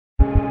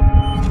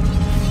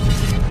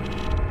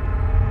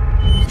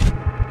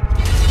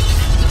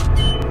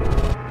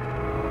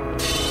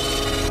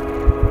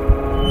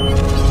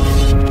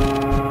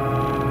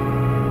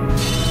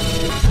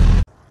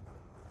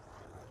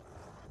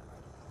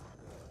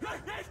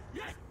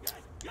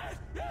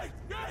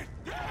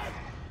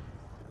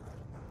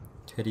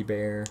Teddy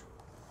bear.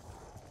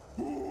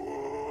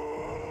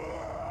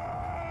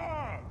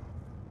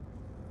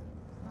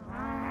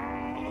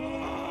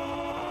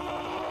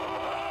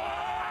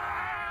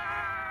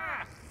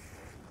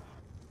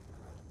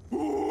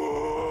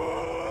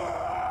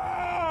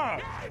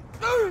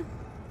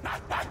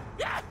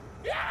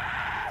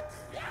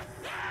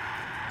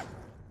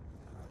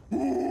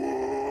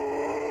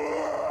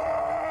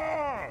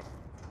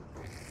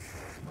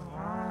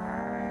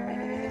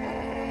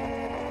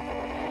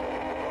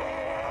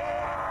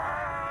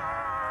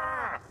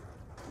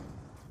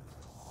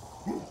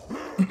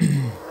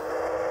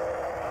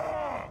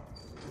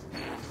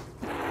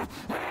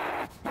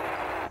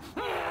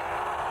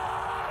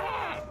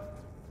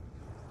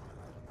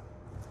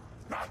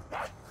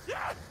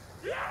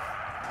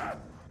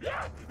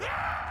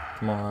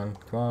 Come on,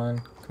 come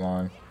on, come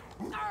on.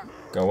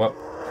 Go up.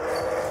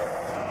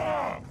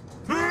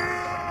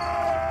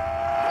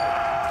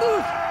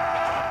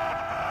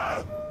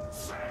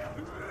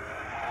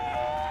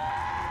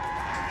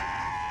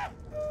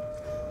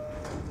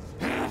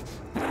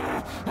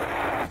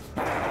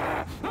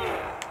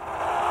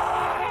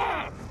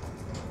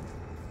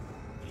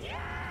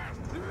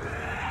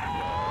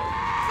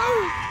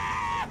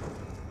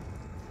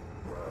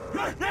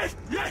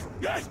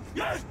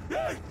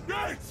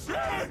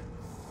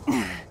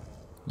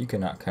 You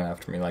cannot come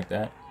after me like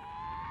that.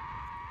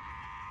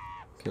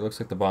 Okay, looks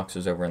like the box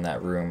is over in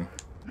that room.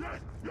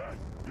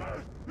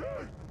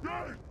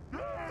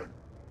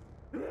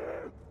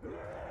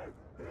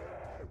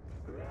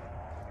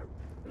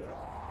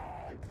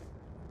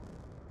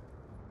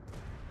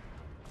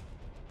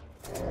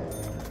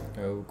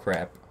 Oh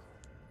crap.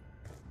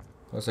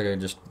 Looks like I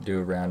just do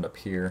a round up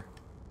here.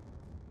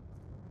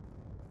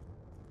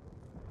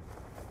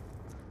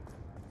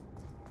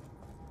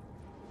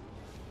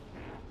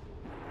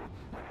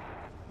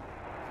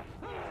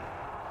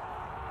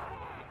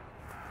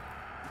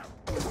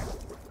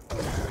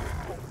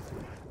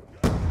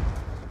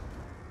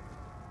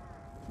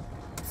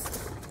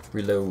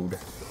 Reload.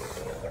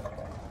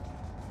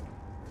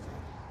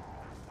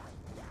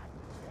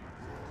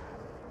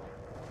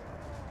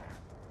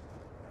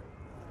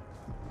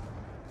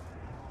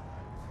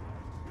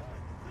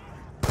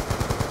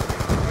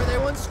 Where they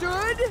once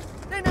stood,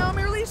 they now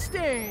merely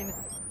stain.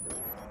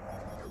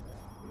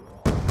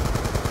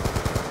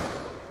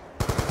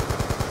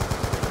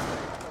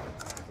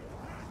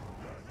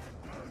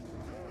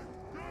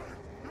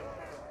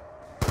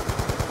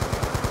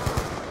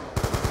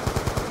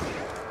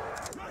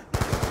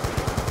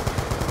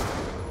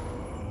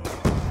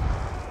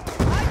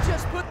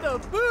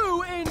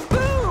 Boo and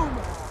boom!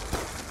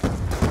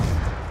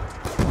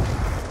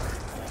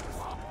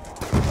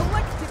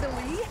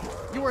 Collectively,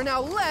 you are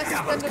now less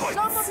than the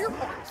sum of your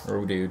parts.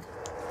 Oh, dude.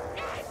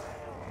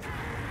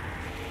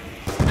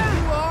 You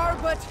are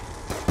but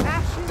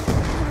ashes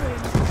in the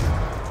wind.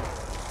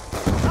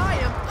 I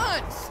am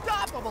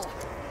unstoppable.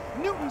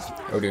 Newton's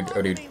first law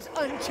remains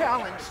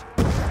unchallenged.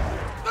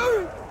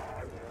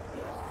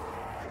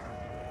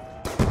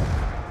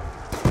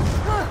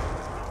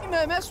 You may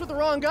have messed with the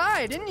wrong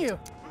guy, didn't you?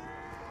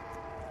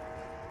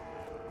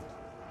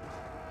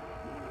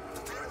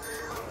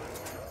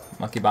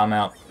 Monkey bomb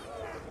out.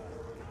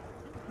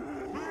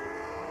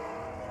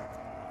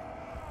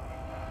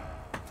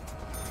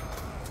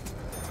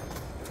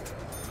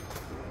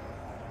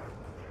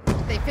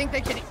 They think they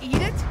can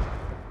eat it?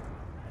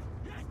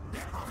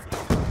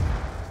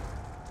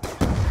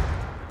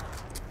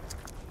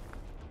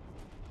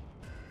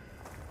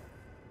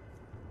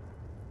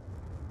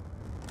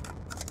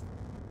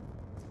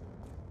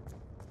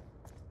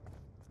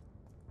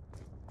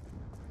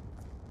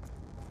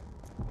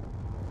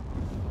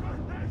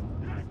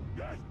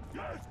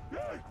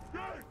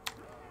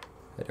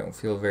 I don't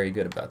feel very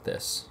good about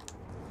this.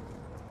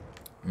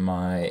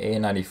 My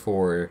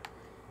A94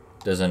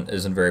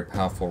 isn't very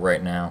powerful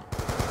right now.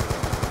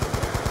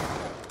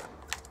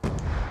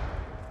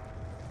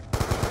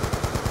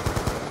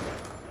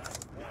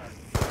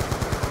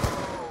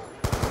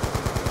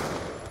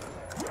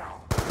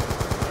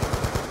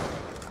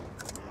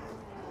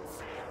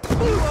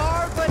 You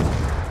are but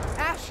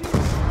ashes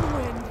in the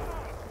wind.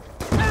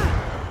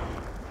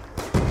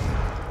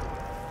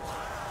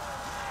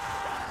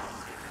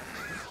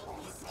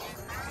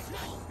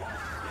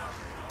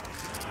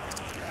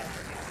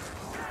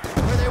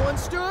 Where they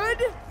once stood,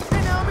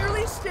 they now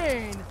merely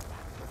stain.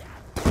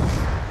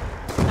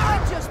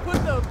 I just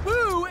put the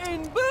boo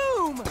in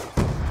boom!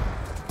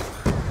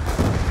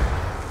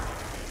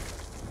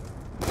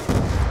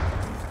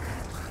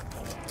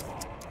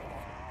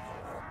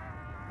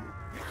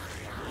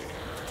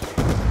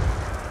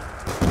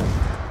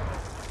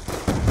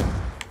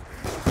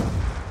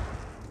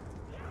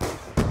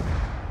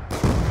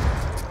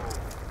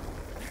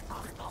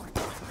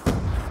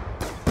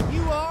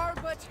 You are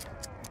but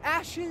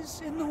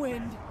ashes in the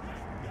wind.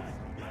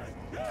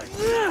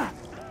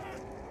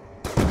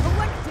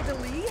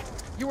 Collectively,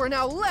 you are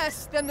now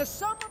less than the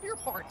sum of your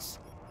parts.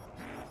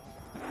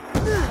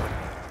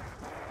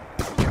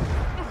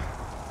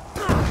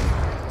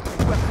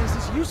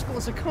 useful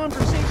as a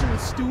conversation with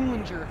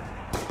Stuhlinger.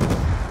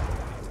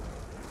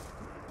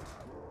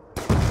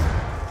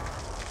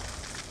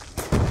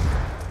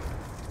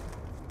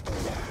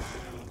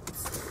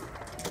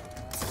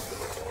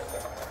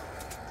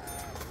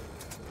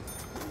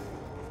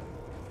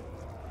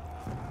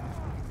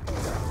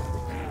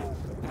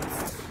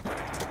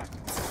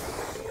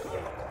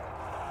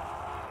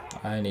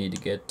 I need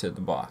to get to the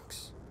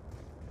box.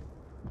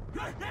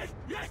 My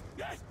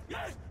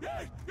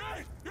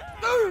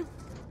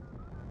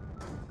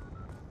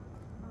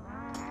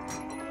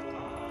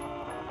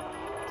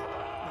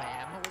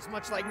ammo is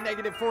much like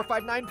negative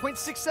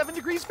 459.67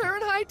 degrees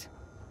Fahrenheit.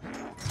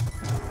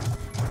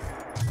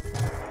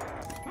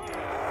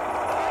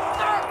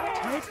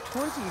 Type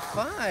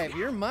 25,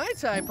 you're my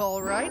type,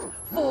 all right.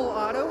 Full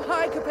auto,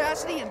 high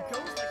capacity, and goes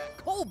like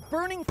a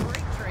coal-burning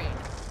freight train.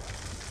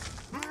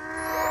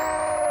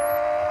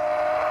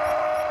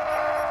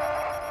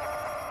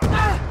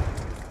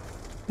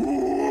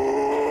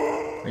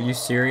 Are you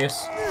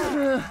serious?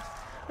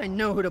 I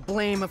know who to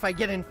blame if I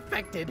get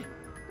infected.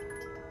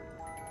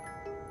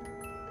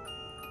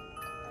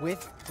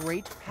 With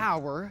great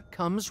power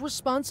comes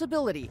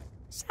responsibility.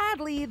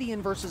 Sadly, the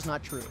inverse is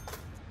not true.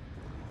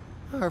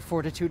 Our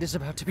fortitude is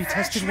about to be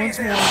tested once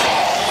more.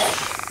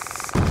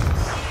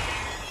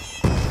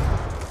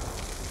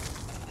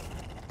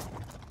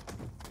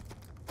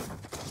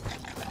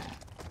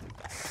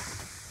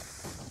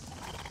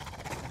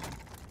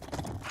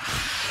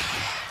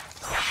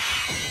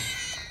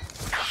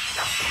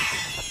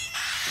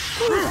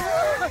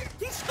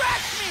 He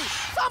scratched me!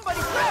 Somebody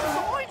grab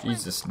some ointment!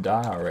 Jesus,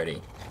 die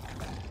already.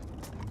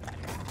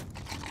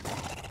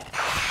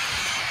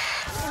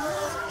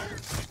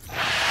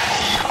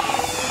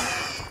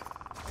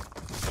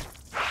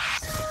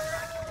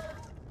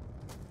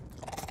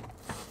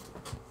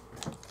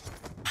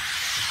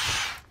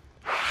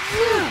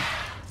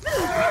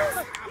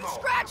 He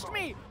scratched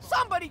me!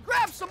 Somebody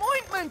grab some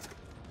ointment!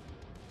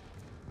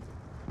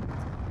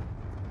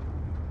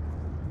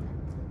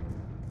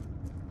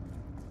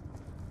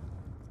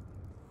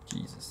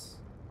 Jesus.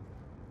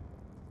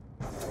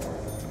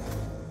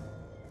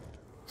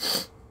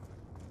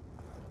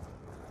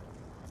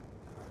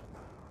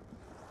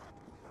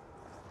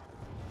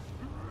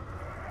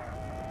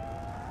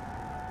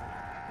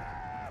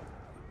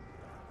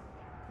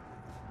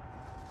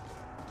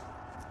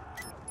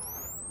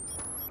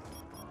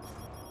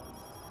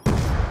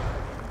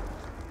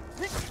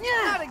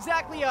 Not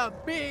exactly a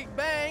big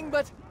bang,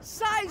 but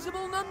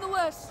sizable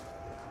nonetheless.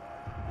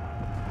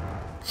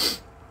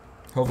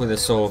 Hopefully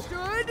this will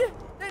Good?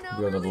 Then I'll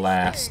be able to release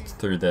last things.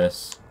 through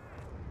this.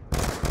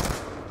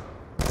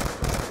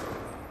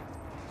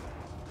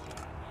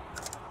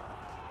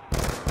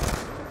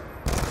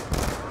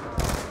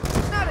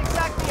 Not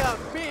exactly a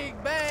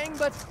big bang,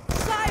 but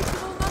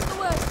sizable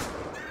nonetheless.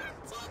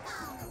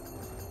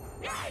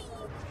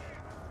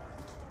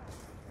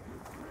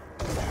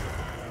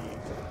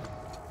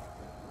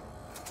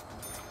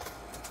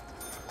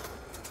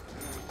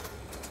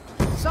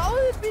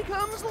 Solid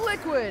becomes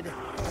liquid.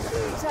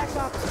 The exact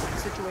opposite of the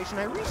situation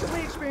I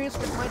recently experienced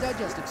with my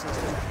digestive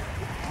system.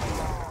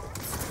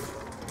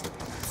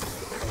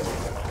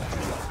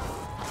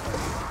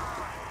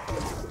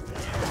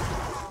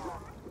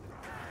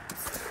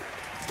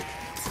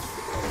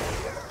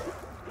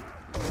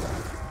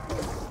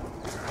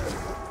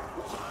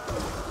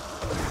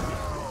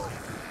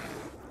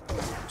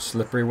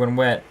 Slippery when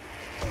wet.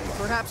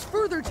 Perhaps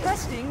further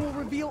testing will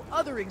reveal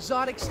other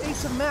exotic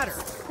states of matter,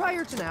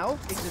 prior to now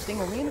existing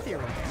only in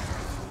theory.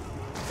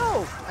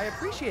 Oh, I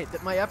appreciate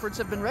that my efforts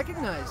have been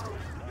recognized.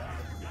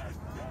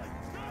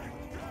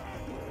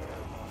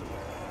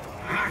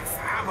 Max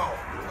ammo!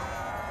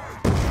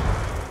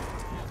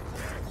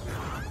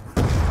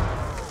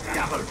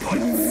 Double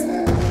points!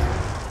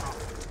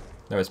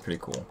 That was pretty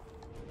cool.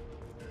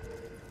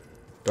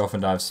 Dolphin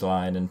dive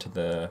slide into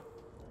the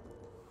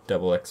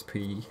double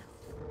XP.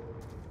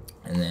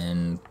 And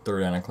then throw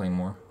down a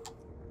claymore.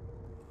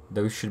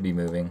 Those should be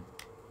moving.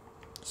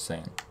 Just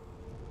saying.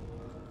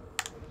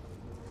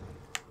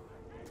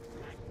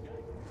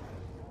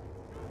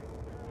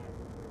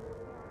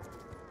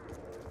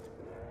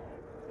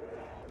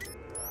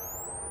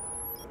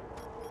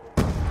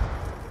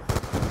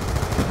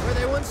 Where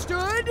they once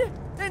stood,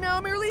 they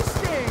now merely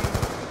sting.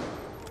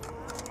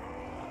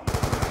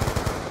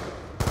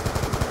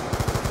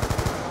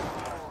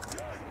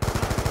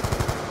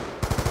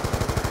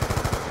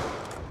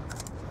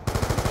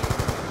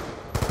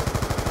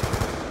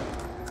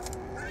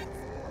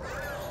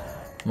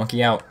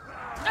 Monkey out.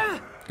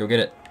 Go get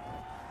it.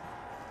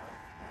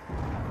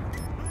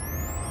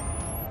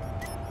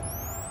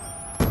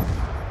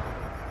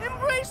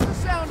 Embrace the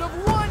sound of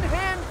one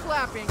hand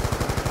clapping.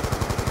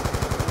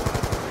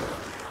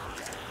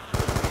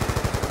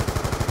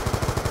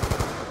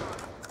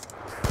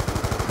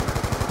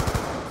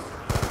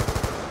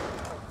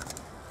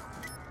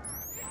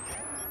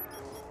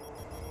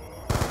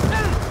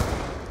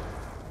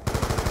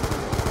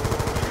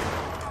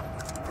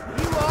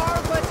 You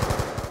are but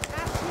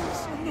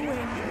ashes in the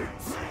wind.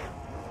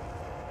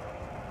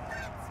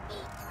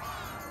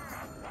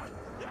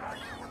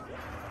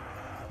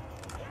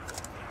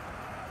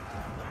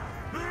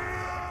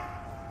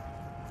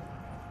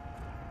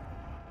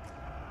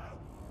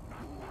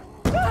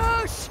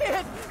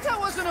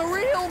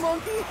 hell,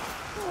 monkey?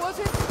 Was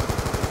it?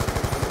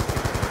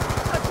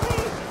 Touch me,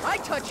 I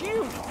touch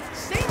you.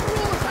 Same rule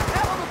as I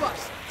have on the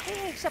bus.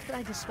 Except that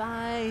I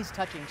despise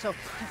touching, so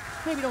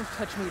maybe don't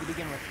touch me to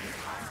begin with.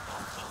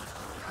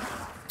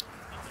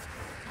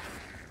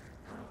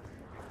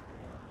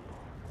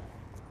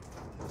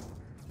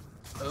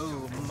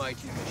 Oh,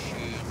 mighty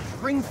machine,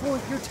 bring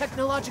forth your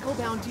technological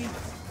bounty.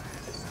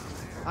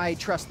 I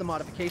trust the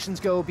modifications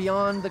go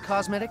beyond the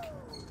cosmetic.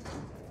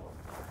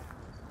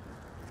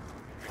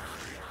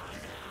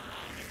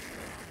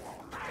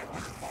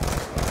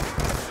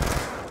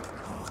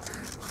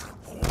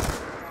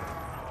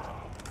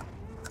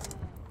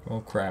 Oh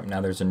crap,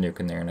 now there's a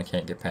nuke in there and I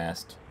can't get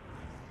past.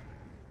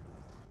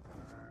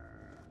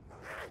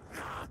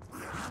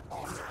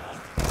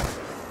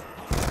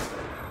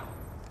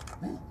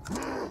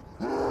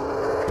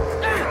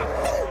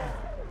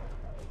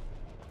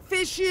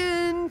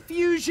 Fission,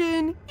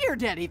 fusion, you're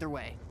dead either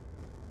way.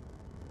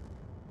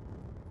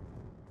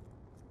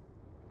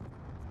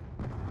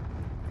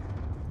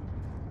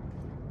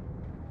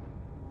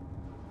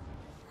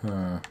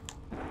 Huh.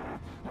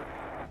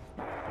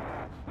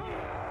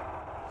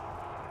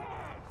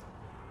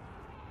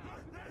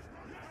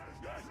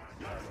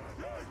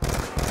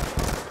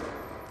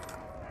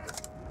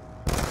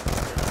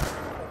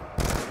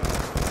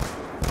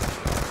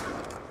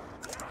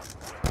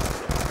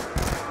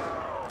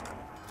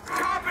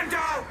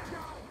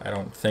 I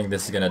don't think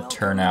this is gonna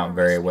turn out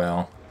very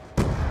well.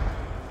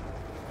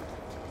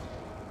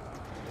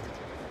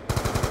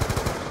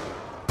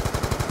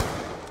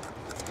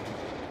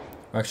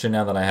 Actually,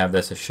 now that I have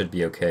this, it should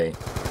be okay.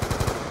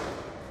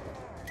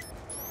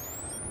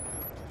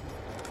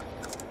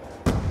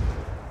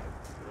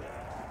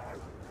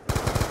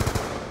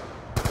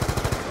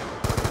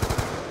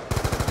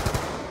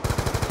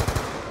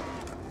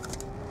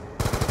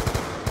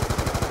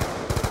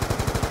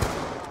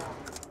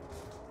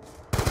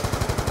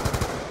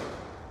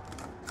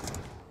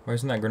 Why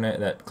isn't that grenade,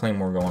 that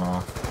claymore going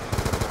off?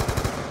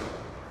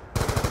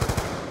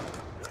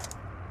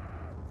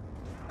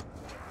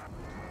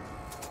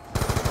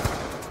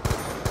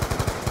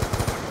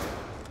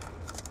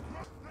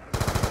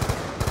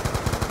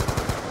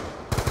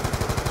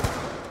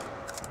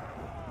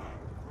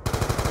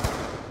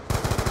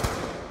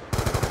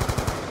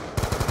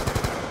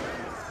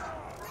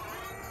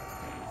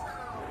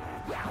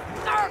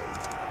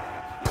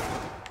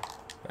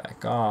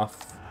 Back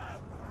off.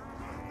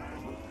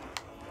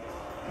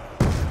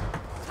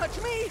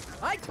 Touch me,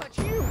 I touch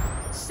you.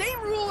 Same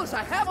rule as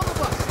I have on the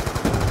bus.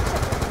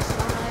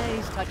 Except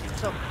I despise touching,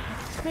 so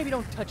maybe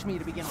don't touch me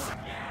to begin with.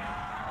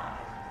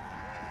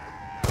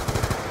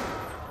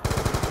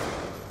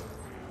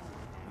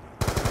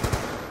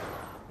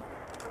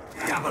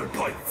 Double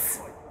points.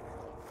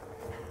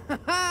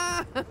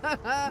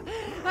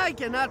 I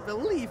cannot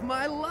believe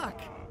my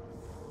luck.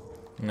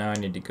 Now I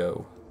need to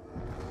go.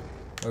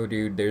 Oh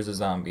dude, there's a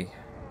zombie.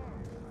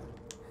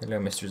 Hello,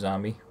 Mr.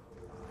 Zombie.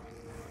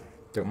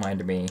 Don't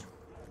mind me.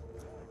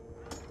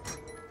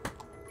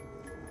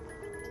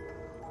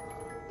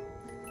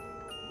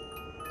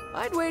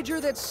 I'd wager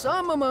that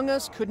some among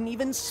us couldn't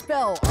even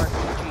spell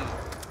RPG.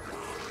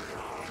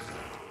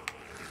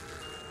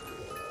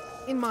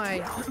 In my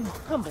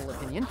humble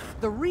opinion,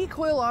 the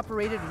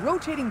recoil-operated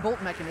rotating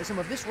bolt mechanism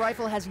of this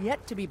rifle has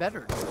yet to be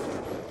bettered.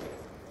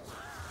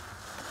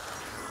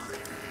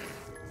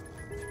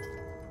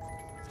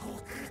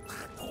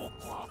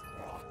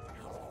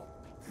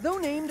 Though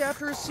named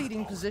after a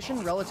seating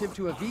position relative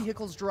to a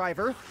vehicle's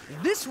driver,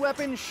 this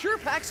weapon sure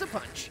packs a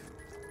punch.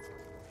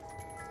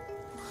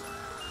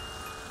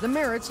 The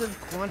merits of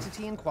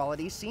quantity and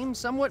quality seem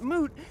somewhat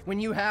moot when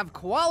you have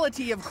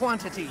quality of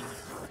quantity.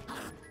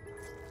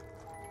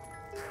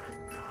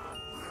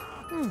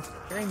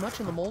 Very much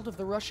in the mold of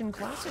the Russian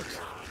classics.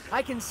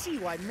 I can see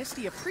why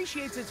Misty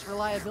appreciates its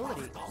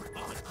reliability.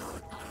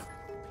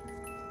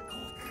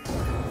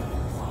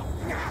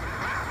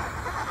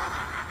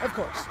 Of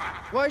course.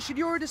 Why should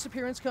your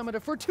disappearance come at a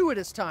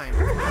fortuitous time?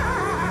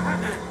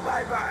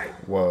 Bye-bye.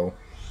 Whoa.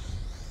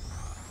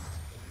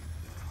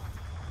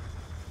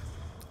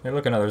 Hey,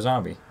 look, another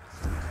zombie.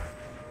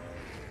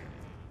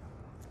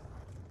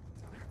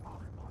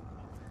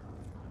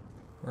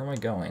 Where am I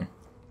going?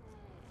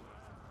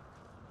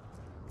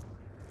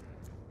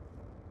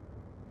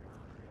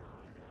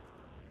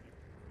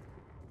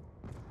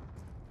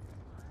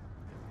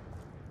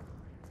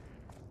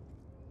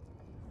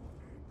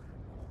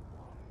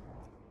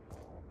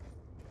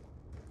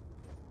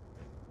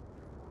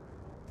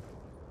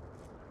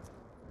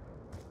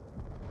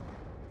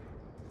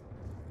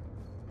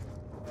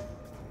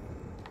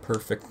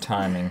 Perfect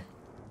timing.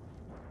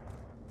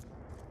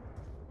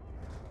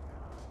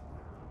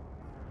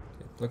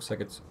 It looks like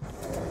it's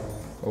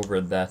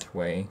over that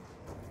way.